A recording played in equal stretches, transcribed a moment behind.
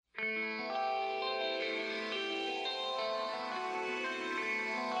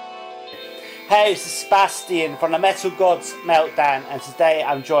Hey, it's Sebastian from the Metal Gods Meltdown, and today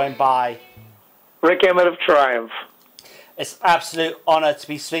I'm joined by Rik Emmett of Triumph. It's an absolute honour to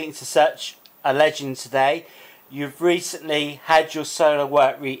be speaking to such a legend today. You've recently had your solo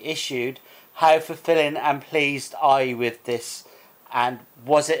work reissued. How fulfilling and pleased are you with this? And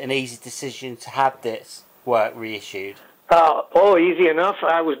was it an easy decision to have this work reissued? Easy enough.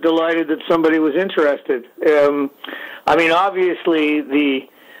 I was delighted that somebody was interested. Obviously, the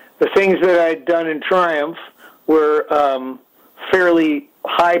things that I'd done in Triumph were fairly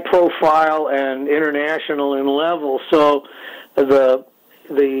high profile and international in level. So the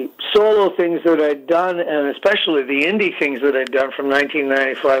solo things that I'd done, and especially the indie things that I'd done from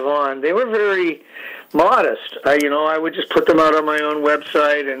 1995 on, they were very modest. I would just put them out on my own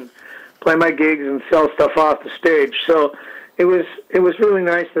website and play my gigs and sell stuff off the stage. So it was really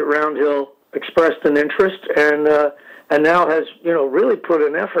nice that Roundhill expressed an interest and now has really put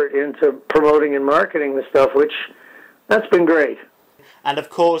an effort into promoting and marketing the stuff, which that's been great. And of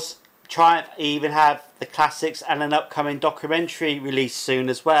course, Triumph even have the classics and an upcoming documentary release soon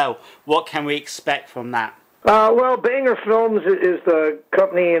as well. What can we expect from that? Banger Films is the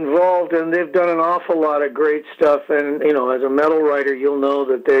company involved, and they've done an awful lot of great stuff. And as a metal writer, you'll know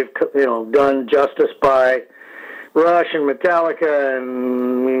that they've done justice by Rush and Metallica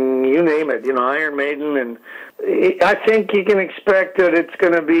and you name it, Iron Maiden. And I think you can expect that it's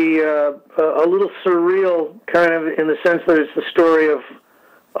going to be a little surreal, kind of in the sense that it's the story of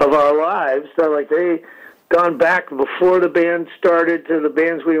our lives. So, like, they gone back before the band started to the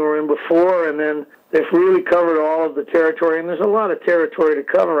bands we were in before, and then they've really covered all of the territory, and there's a lot of territory to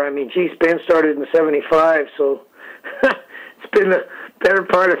cover. Band started in '75, so it's been the better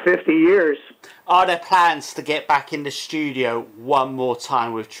part of 50 years. Are there plans to get back in the studio one more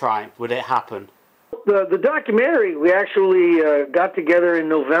time with Triumph? Would it happen? The documentary, we actually got together in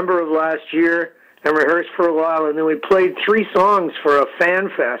November of last year and rehearsed for a while, and then we played 3 songs for a fan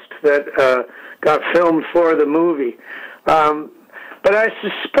fest that got filmed for the movie. But I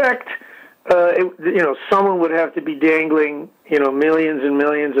suspect someone would have to be dangling millions and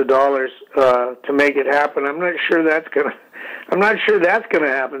millions of dollars to make it happen. I'm not sure that's gonna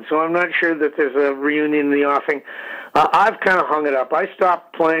happen. So I'm not sure that there's a reunion in the offing. I've kind of hung it up. I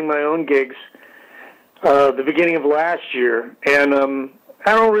stopped playing my own gigs the beginning of last year, and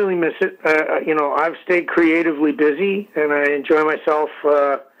I don't really miss it. I've stayed creatively busy, and I enjoy myself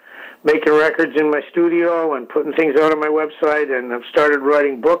making records in my studio and putting things out on my website, and I've started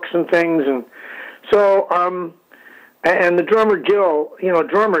writing books and things. And so, and the drummer Gil,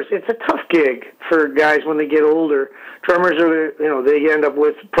 drummers, it's a tough gig for guys when they get older. Drummers are, they end up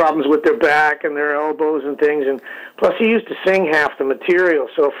with problems with their back and their elbows and things, and plus he used to sing half the material.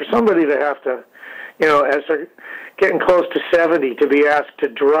 So for somebody to have to, as they're getting close to 70, to be asked to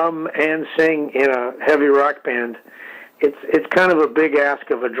drum and sing in a heavy rock band, it's kind of a big ask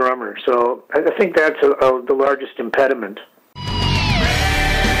of a drummer. So I think that's the largest impediment.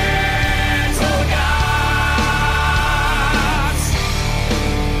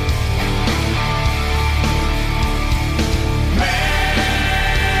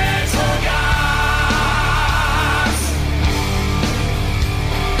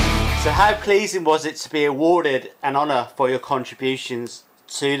 So how pleasing was it to be awarded an honour for your contributions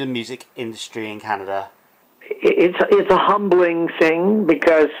to the music industry in Canada? It's a humbling thing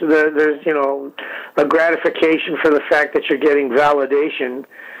because there's a gratification for the fact that you're getting validation.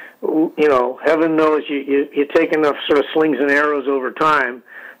 Heaven knows you take enough sort of slings and arrows over time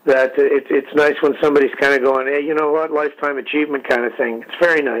that it's nice when somebody's kind of going, hey, you know what, lifetime achievement kind of thing. It's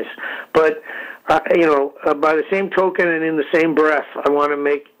very nice. But by the same token and in the same breath, I want to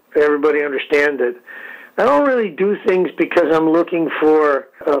make everybody understand that I don't really do things because I'm looking for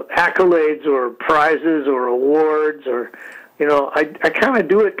accolades or prizes or awards or, I kind of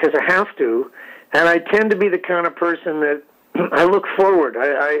do it because I have to, and I tend to be the kind of person that I look forward.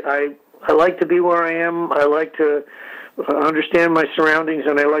 I like to be where I am. I like to understand my surroundings,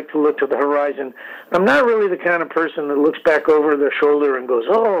 and I like to look to the horizon. I'm not really the kind of person that looks back over their shoulder and goes,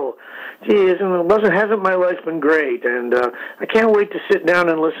 oh, geez, hasn't my life been great? And I can't wait to sit down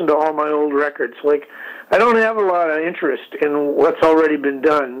and listen to all my old records. Like, I don't have a lot of interest in what's already been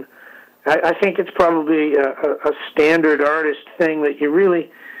done. I think it's probably a standard artist thing that you're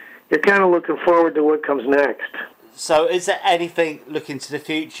kind of looking forward to what comes next. So is there anything looking to the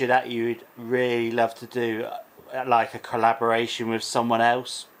future that you'd really love to do, like a collaboration with someone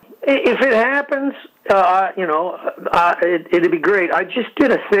else? If it happens, it'd be great. I just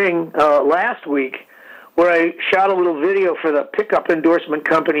did a thing last week where I shot a little video for the pickup endorsement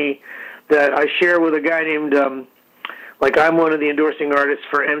company that I share with a guy named Like I'm one of the endorsing artists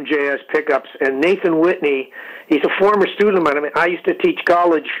for MJS Pickups, and Nathan Whitney, he's a former student of mine. I mean, I used to teach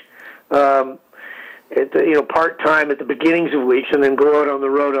college, part-time at the beginnings of weeks and then go out on the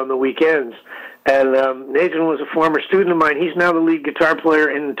road on the weekends. And Nathan was a former student of mine. He's now the lead guitar player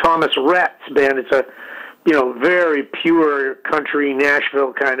in Thomas Rhett's band. It's a, very pure country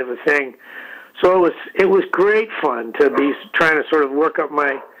Nashville kind of a thing. So it was great fun to be trying to sort of work up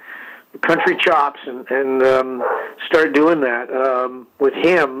my country chops and start doing that with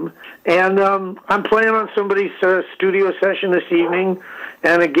him. And I'm playing on somebody's studio session this evening.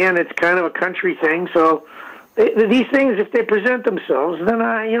 And again, it's kind of a country thing. So these things, if they present themselves, then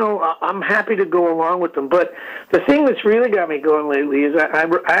I'm happy to go along with them. But the thing that's really got me going lately is I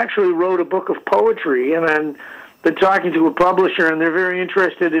actually wrote a book of poetry, and I've been talking to a publisher, and they're very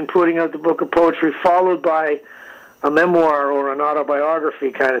interested in putting out the book of poetry followed by a memoir or an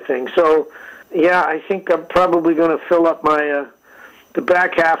autobiography kind of thing. So, yeah, I think I'm probably going to fill up my the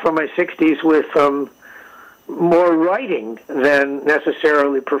back half of my 60s with more writing than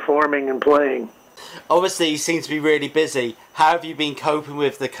necessarily performing and playing. Obviously, you seem to be really busy. How have you been coping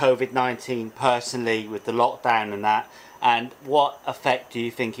with the COVID-19 personally, with the lockdown and that? And what effect do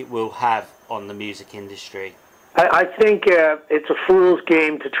you think it will have on the music industry? I think it's a fool's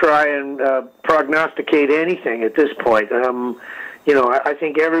game to try and prognosticate anything at this point. I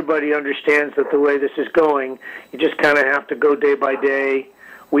think everybody understands that the way this is going, you just kind of have to go day by day,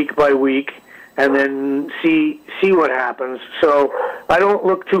 week by week, and then see what happens. So I don't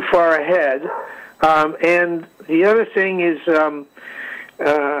look too far ahead. And the other thing is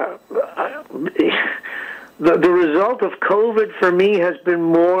the result of COVID for me has been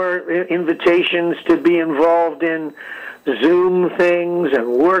more invitations to be involved in Zoom things and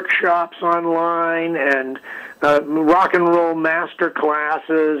workshops online and rock and roll master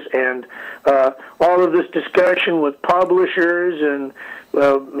classes and all of this discussion with publishers and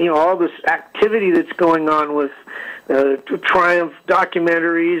all this activity that's going on with Triumph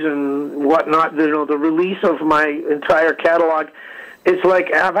documentaries and whatnot. The release of my entire catalog. It's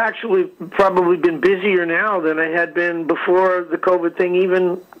like I've actually probably been busier now than I had been before the COVID thing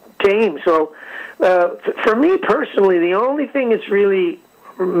even came. So for me personally, the only thing that's really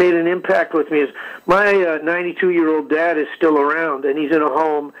made an impact with me is my 92-year-old dad is still around, and he's in a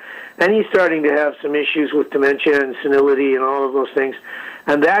home, and he's starting to have some issues with dementia and senility and all of those things.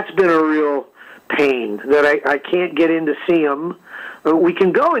 And that's been a real pain that I can't get in to see him. We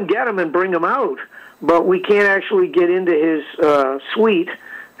can go and get him and bring him out, but we can't actually get into his suite.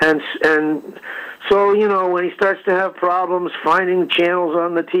 And so, when he starts to have problems finding channels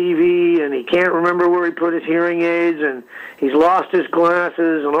on the TV, and he can't remember where he put his hearing aids, and he's lost his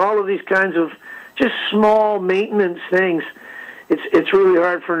glasses, and all of these kinds of just small maintenance things, it's really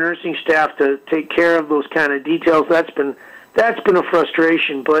hard for nursing staff to take care of those kind of details. That's been a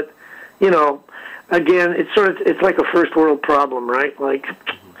frustration, but, again, it's like a first world problem, right? Like,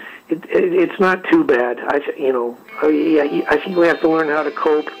 it's not too bad. I think we have to learn how to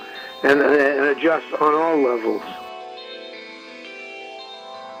cope and adjust on all levels.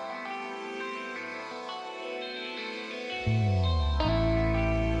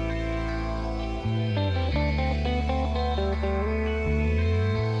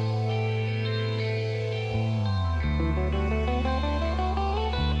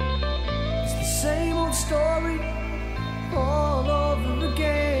 It's the same old story all over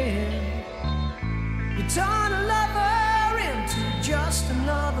again. You turn a lover into just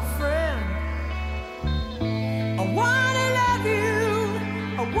another friend. I wanna love you,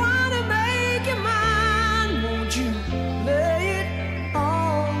 I wanna make you mine. Won't you lay it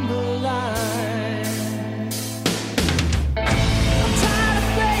on the line? I'm tired of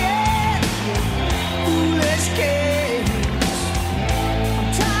playing foolish games. I'm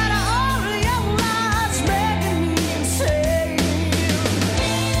tired of all of your lies making me insane.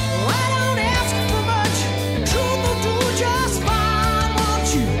 I don't ask for much, the truth will do just fine. Won't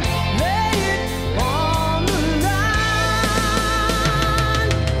you lay it on the line?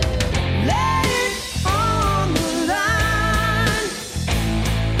 Lay it on the line.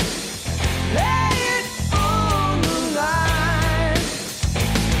 Lay it on the line.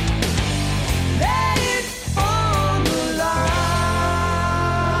 Lay it on the line.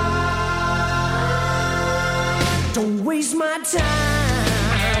 Don't waste my time.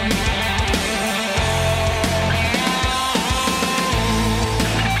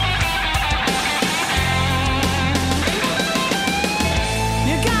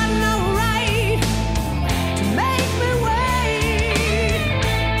 You got no right to make me wait.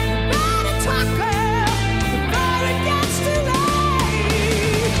 You better talk, girl, before it gets too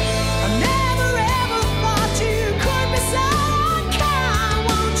late. I never ever thought you could be so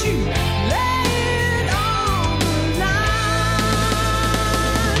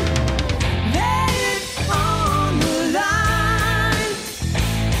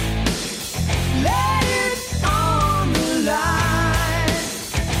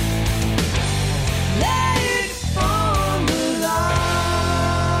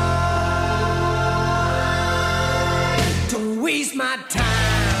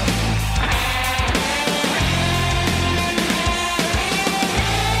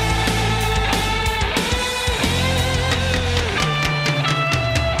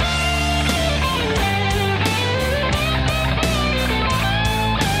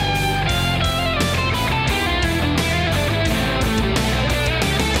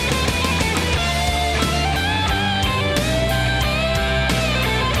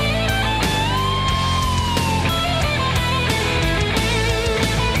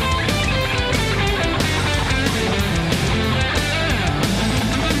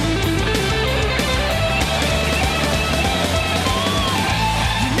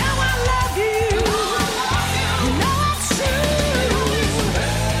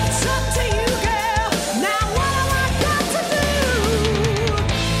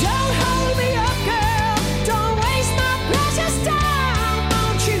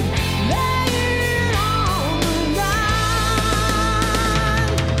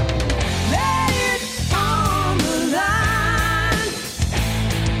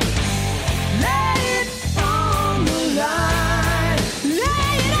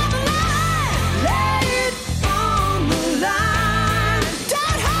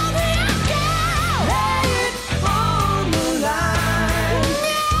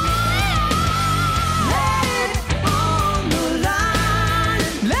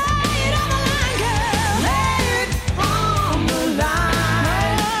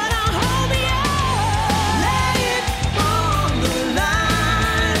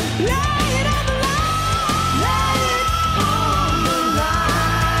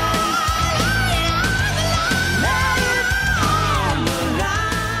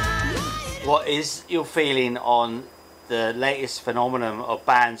What is your feeling on the latest phenomenon of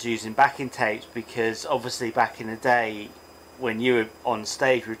bands using backing tapes? Because obviously back in the day, when you were on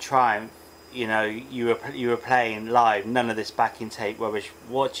stage with Triumph, you know, you were playing live, none of this backing tape rubbish.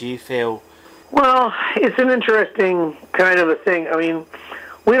 What do you feel? Well, it's an interesting kind of a thing. I mean,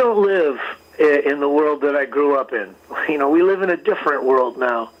 we don't live in the world that I grew up in. You know, we live in a different world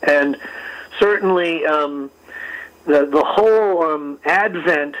now, and certainly the whole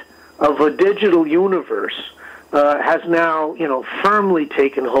advent of a digital universe has now, you know, firmly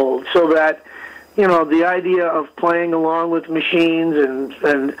taken hold, so that, you know, the idea of playing along with machines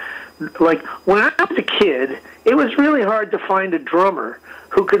and like, when I was a kid, it was really hard to find a drummer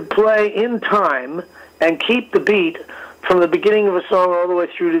who could play in time and keep the beat from the beginning of a song all the way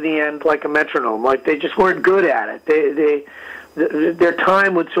through to the end like a metronome. Like, they just weren't good at it. Their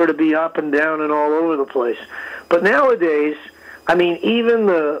time would sort of be up and down and all over the place. But nowadays, I mean, even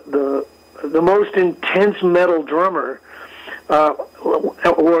the most intense metal drummer, or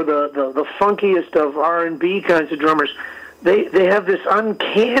the funkiest of R&B kinds of drummers, they have this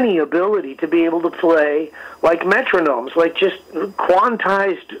uncanny ability to be able to play like metronomes, like just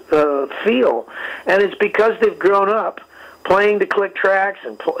quantized feel. And it's because they've grown up playing the click tracks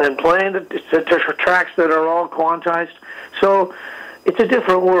and playing the tracks that are all quantized. So it's a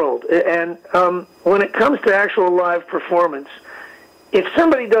different world. And when it comes to actual live performance, if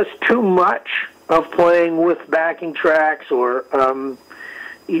somebody does too much of playing with backing tracks or,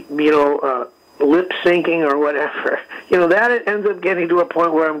 lip syncing or whatever, you know, that ends up getting to a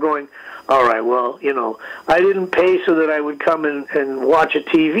point where I'm going, all right, well, you know, I didn't pay so that I would come and watch a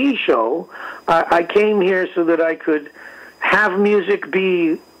TV show. I came here so that I could have music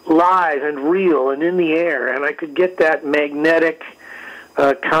be live and real and in the air, and I could get that magnetic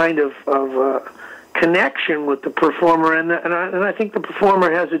kind of connection with the performer, and I think the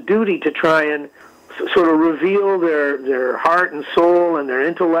performer has a duty to try and sort of reveal their heart and soul and their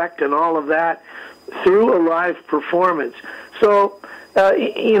intellect and all of that through a live performance. So,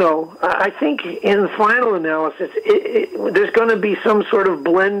 you know, I think in the final analysis, there's going to be some sort of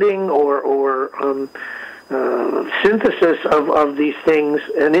blending or synthesis of these things,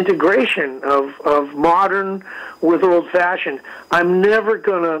 an integration of modern with old-fashioned. I'm never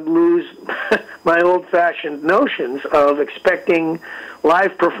going to lose my old-fashioned notions of expecting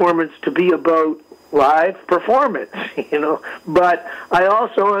live performance to be about live performance, you know. But I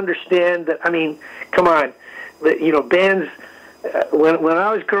also understand that, I mean, come on, you know, bands, when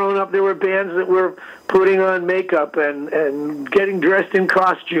I was growing up, there were bands that were putting on makeup and getting dressed in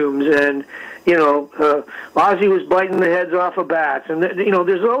costumes, and, you know, Ozzy was biting the heads off of bats. And, you know,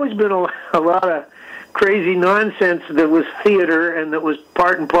 there's always been a lot of crazy nonsense that was theater and that was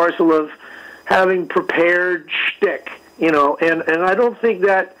part and parcel of having prepared shtick, you know, and I don't think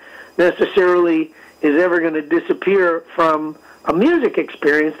that necessarily is ever going to disappear from a music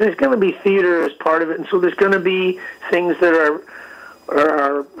experience. There's going to be theater as part of it, and so there's going to be things that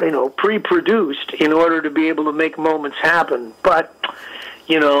are you know, pre-produced in order to be able to make moments happen. But,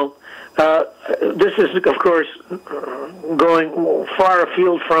 you know, this is, of course, going far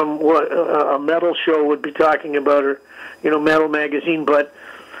afield from what a metal show would be talking about, or, you know, Metal Magazine, but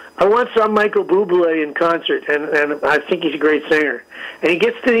I once saw Michael Bublé in concert, and I think he's a great singer. And he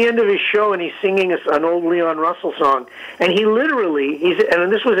gets to the end of his show, and he's singing an old Leon Russell song. And he literally,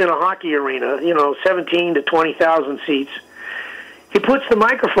 and this was in a hockey arena, you know, 17 to 20,000 seats. He puts the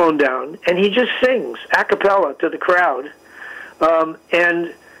microphone down, and he just sings a cappella to the crowd.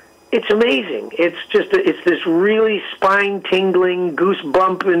 And it's amazing. It's just, it's this really spine-tingling,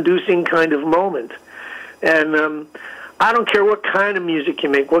 goosebump-inducing kind of moment. And I don't care what kind of music you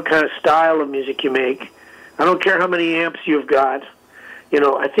make, what kind of style of music you make. I don't care how many amps you've got. You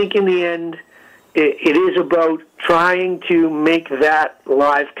know, I think in the end, it is about trying to make that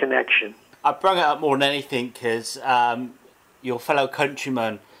live connection. I bring it up more than anything because your fellow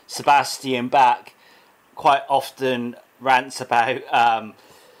countryman, Sebastian Bach, quite often rants about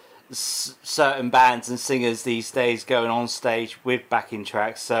certain bands and singers these days going on stage with backing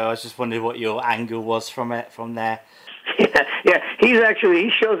tracks. So I was just wondering what your angle was from there. Yeah,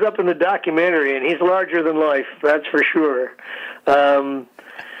 he shows up in the documentary, and he's larger than life, that's for sure.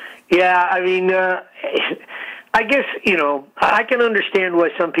 Yeah, I mean, I guess, you know, I can understand why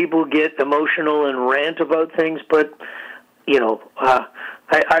some people get emotional and rant about things, but, you know,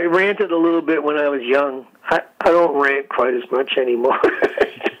 I ranted a little bit when I was young. I don't rant quite as much anymore.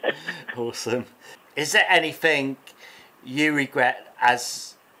 Awesome. Is there anything you regret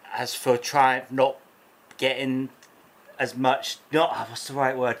as for Triumph not getting as much, what's the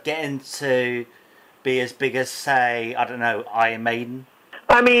right word, getting to be as big as, say, I don't know, Iron Maiden?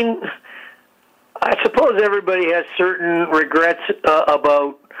 I mean, I suppose everybody has certain regrets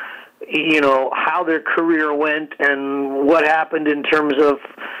about, how their career went and what happened in terms of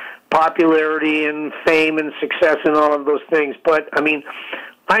popularity and fame and success and all of those things. But, I mean,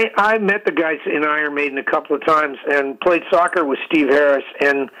 I met the guys in Iron Maiden a couple of times and played soccer with Steve Harris,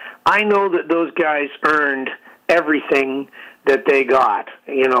 and I know that those guys earned everything that they got.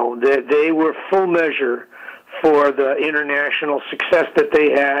 That they were full measure for the international success that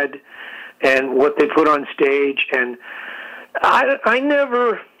they had and what they put on stage. And I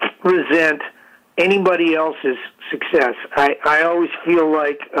never resent anybody else's success. I always feel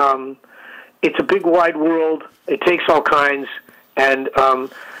like it's a big wide world. It takes all kinds. And,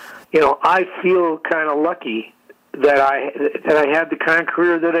 I feel kind of lucky that I had the kind of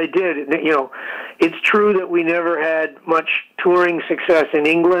career that I did. It's true that we never had much touring success in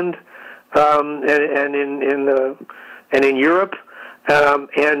England and in Europe,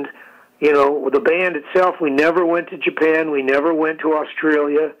 and the band itself. We never went to Japan. We never went to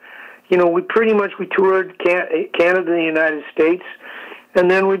Australia. We toured Canada and the United States, and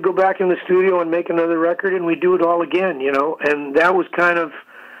then we'd go back in the studio and make another record, and we'd do it all again. And that was kind of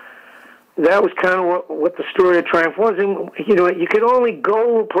what the story of Triumph was. And you could only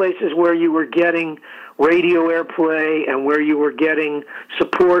go places where you were getting radio airplay and where you were getting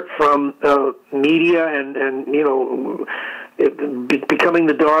support from media and becoming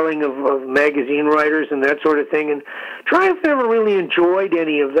the darling of magazine writers and that sort of thing. And Triumph never really enjoyed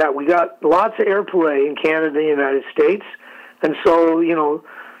any of that. We got lots of airplay in Canada and the United States, and so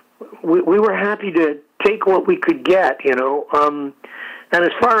we were happy to take what we could get. And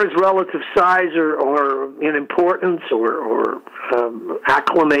as far as relative size or in importance or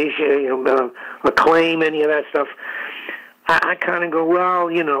acclamation, acclaim, any of that stuff, I kind of go, well,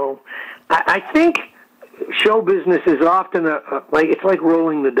 I think show business is often it's like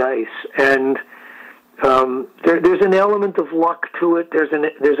rolling the dice, and there's an element of luck to it.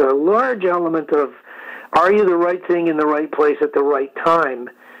 There's a large element of, are you the right thing in the right place at the right time?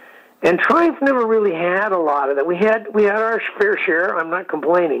 And Triumph never really had a lot of that. We had our fair share. I'm not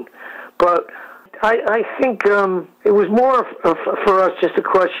complaining, but I think it was more for us just a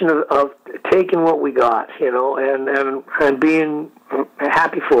question of taking what we got, and being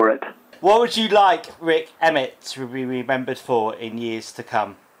happy for it. What would you like Rik Emmett to be remembered for in years to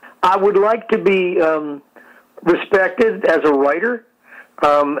come? I would like to be respected as a writer.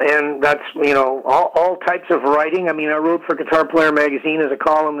 And that's, all types of writing. I mean, I wrote for Guitar Player magazine as a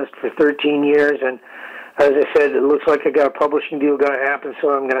columnist for 13 years, and as I said, it looks like I got a publishing deal going to happen,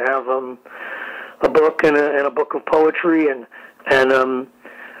 so I'm going to have a book and a book of poetry, and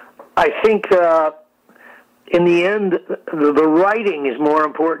I think in the end, the writing is more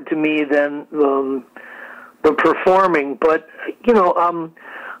important to me than the performing. But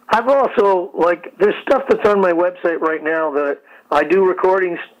I've also, there's stuff that's on my website right now that I do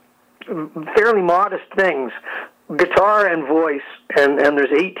recordings, fairly modest things, guitar and voice, and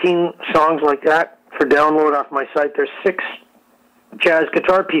there's 18 songs like that for download off my site. There's 6 jazz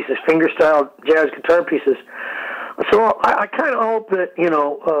guitar pieces, fingerstyle jazz guitar pieces. So I kind of hope that,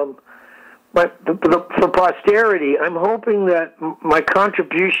 but for posterity, I'm hoping that my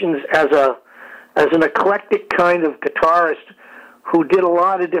contributions as an eclectic kind of guitarist who did a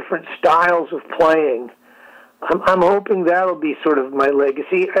lot of different styles of playing, I'm hoping that'll be sort of my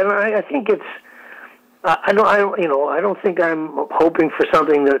legacy, and I think it's. I don't think I'm hoping for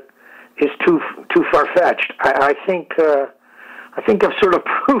something that is too far fetched. I think I've sort of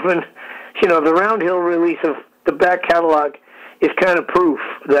proven. The Roundhill release of the Back Catalogue is kind of proof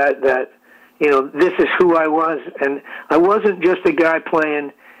that this is who I was, and I wasn't just a guy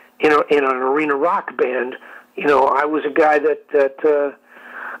playing in an arena rock band. I was a guy that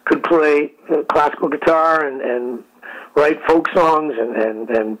could play classical guitar and write folk songs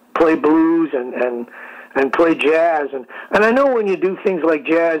and play blues and play jazz. And I know when you do things like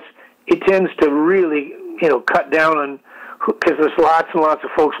jazz, it tends to really, cut down on, because there's lots and lots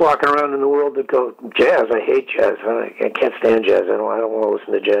of folks walking around in the world that go, jazz, I hate jazz. I can't stand jazz. I don't want to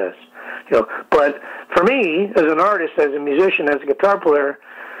listen to jazz. But for me, as an artist, as a musician, as a guitar player,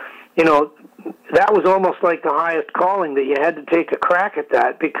 that was almost like the highest calling, that you had to take a crack at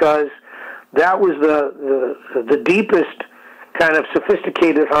that, because that was the deepest kind of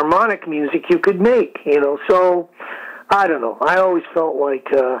sophisticated harmonic music you could make, So, I don't know. I always felt like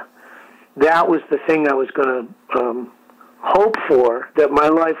that was the thing I was going to hope for, that my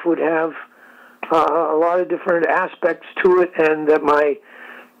life would have a lot of different aspects to it, and that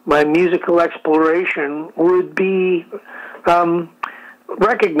my musical exploration would be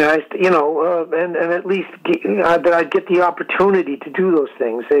recognized, and at least that I get the opportunity to do those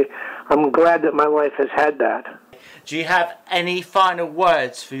things. I'm glad that my life has had that. Do you have any final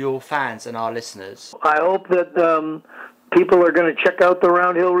words for your fans and our listeners? I hope that people are going to check out the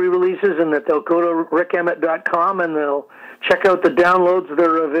Roundhill re-releases, and that they'll go to rickemmett.com and they'll check out the downloads that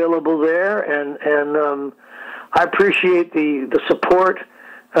are available there. And I appreciate the support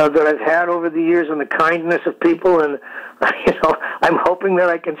that I've had over the years and the kindness of people, and I'm hoping that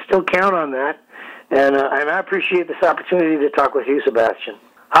I can still count on that. And I appreciate this opportunity to talk with you, Sebastian.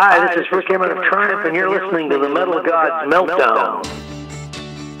 Hi, this is Rik Emmett of Triumph, and you're listening to the Metal Gods Meltdown.